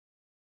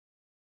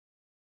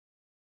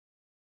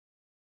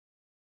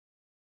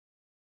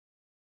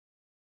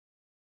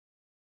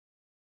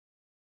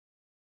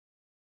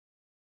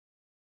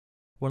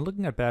When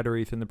looking at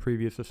batteries in the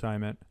previous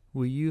assignment,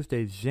 we used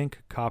a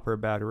zinc-copper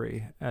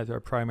battery as our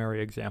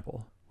primary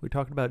example. We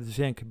talked about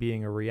zinc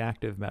being a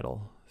reactive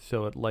metal,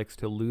 so it likes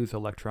to lose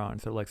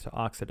electrons, it likes to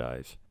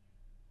oxidize.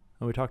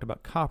 And we talked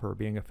about copper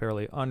being a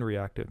fairly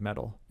unreactive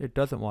metal. It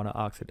doesn't want to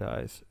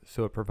oxidize,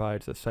 so it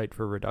provides a site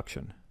for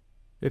reduction.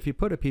 If you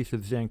put a piece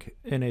of zinc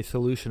in a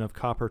solution of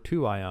copper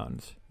 2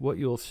 ions, what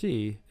you'll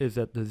see is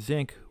that the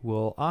zinc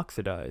will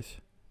oxidize.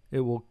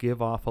 It will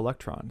give off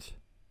electrons.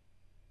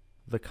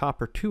 The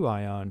copper 2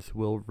 ions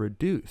will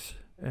reduce,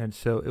 and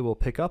so it will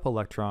pick up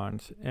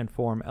electrons and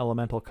form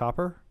elemental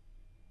copper.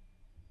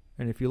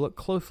 And if you look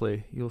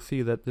closely, you'll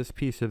see that this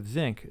piece of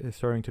zinc is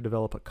starting to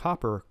develop a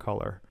copper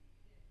color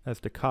as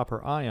the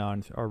copper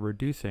ions are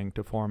reducing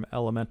to form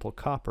elemental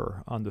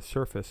copper on the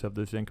surface of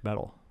the zinc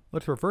metal.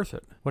 Let's reverse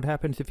it. What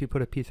happens if you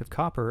put a piece of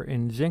copper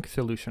in zinc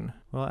solution?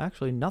 Well,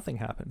 actually nothing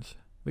happens,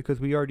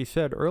 because we already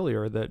said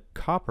earlier that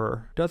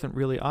copper doesn't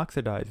really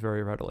oxidize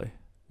very readily,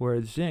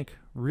 whereas zinc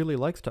really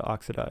likes to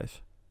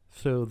oxidize.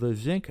 So the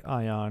zinc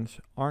ions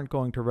aren't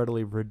going to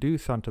readily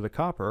reduce onto the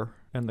copper,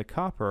 and the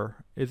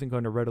copper isn't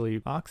going to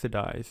readily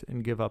oxidize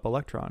and give up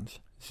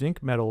electrons.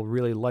 Zinc metal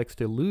really likes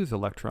to lose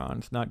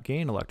electrons, not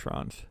gain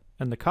electrons,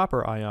 and the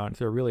copper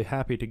ions are really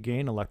happy to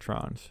gain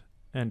electrons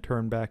and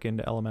turn back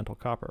into elemental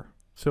copper.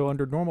 So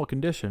under normal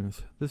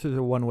conditions, this is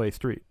a one-way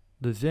street.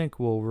 The zinc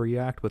will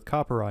react with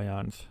copper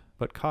ions,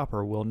 but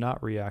copper will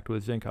not react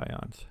with zinc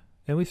ions.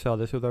 And we saw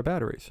this with our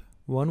batteries.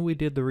 When we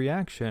did the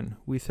reaction,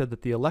 we said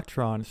that the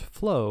electrons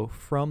flow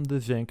from the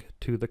zinc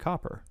to the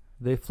copper.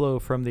 They flow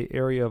from the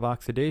area of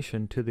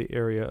oxidation to the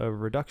area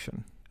of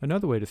reduction.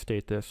 Another way to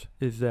state this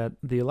is that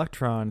the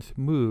electrons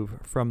move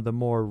from the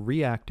more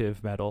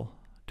reactive metal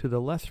to the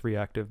less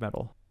reactive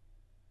metal.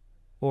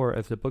 Or,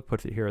 as the book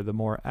puts it here, the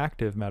more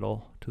active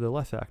metal to the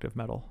less active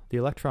metal. The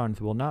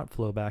electrons will not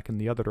flow back in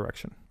the other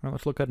direction. All right,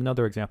 let's look at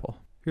another example.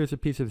 Here's a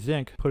piece of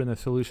zinc put in a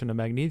solution of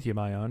magnesium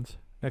ions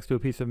next to a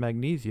piece of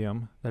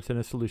magnesium that's in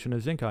a solution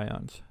of zinc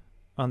ions.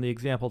 On the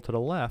example to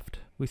the left,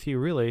 we see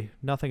really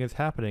nothing is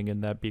happening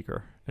in that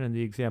beaker. And in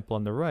the example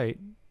on the right,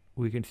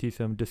 we can see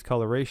some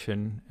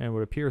discoloration and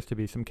what appears to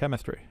be some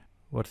chemistry.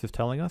 What's this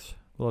telling us?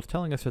 Well, it's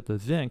telling us that the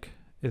zinc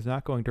is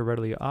not going to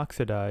readily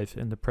oxidize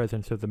in the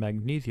presence of the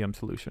magnesium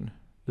solution.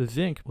 The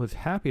zinc was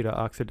happy to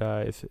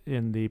oxidize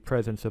in the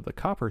presence of the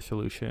copper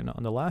solution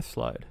on the last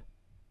slide,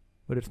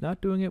 but it's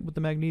not doing it with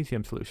the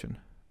magnesium solution.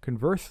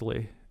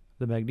 Conversely,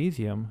 the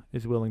magnesium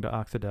is willing to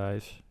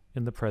oxidize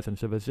in the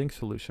presence of a zinc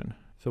solution.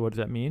 So what does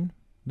that mean?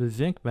 The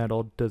zinc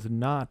metal does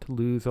not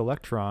lose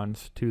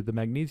electrons to the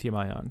magnesium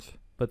ions,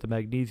 but the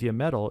magnesium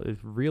metal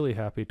is really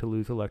happy to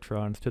lose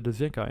electrons to the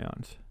zinc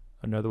ions.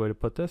 Another way to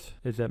put this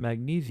is that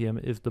magnesium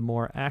is the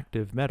more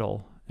active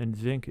metal and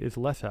zinc is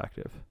less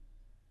active.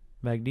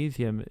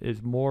 Magnesium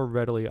is more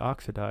readily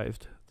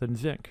oxidized than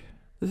zinc.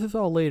 This is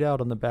all laid out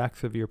on the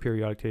backs of your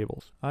periodic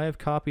tables. I have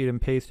copied and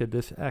pasted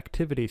this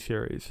activity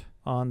series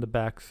on the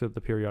backs of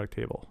the periodic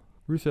table.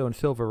 Russo and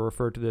Silver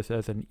refer to this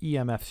as an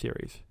EMF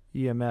series.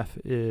 EMF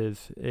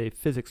is a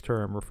physics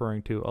term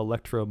referring to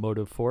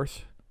electromotive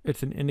force.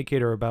 It's an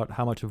indicator about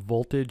how much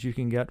voltage you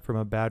can get from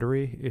a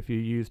battery if you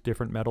use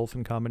different metals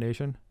in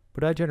combination.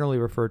 But I generally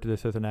refer to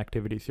this as an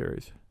activity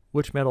series.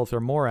 Which metals are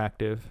more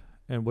active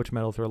and which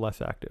metals are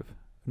less active.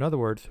 In other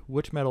words,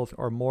 which metals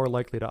are more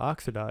likely to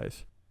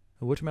oxidize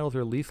and which metals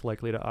are least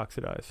likely to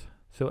oxidize.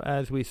 So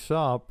as we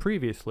saw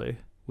previously,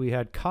 we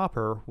had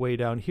copper way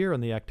down here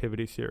in the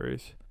activity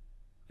series,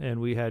 and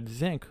we had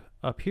zinc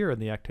up here in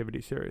the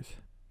activity series.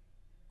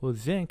 Well,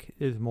 zinc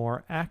is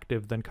more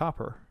active than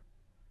copper.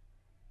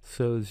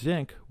 So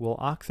zinc will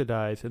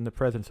oxidize in the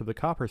presence of the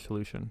copper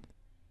solution.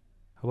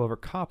 However,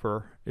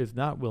 copper is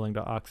not willing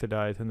to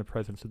oxidize in the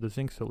presence of the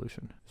zinc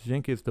solution.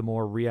 Zinc is the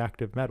more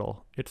reactive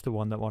metal. It's the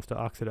one that wants to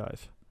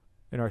oxidize.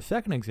 In our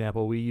second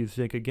example, we used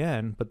zinc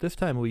again, but this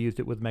time we used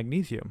it with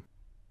magnesium.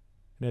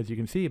 And as you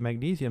can see,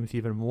 magnesium is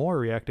even more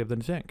reactive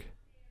than zinc.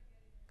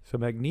 So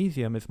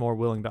magnesium is more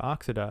willing to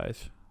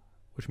oxidize,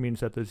 which means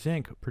that the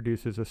zinc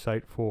produces a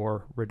site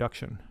for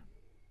reduction.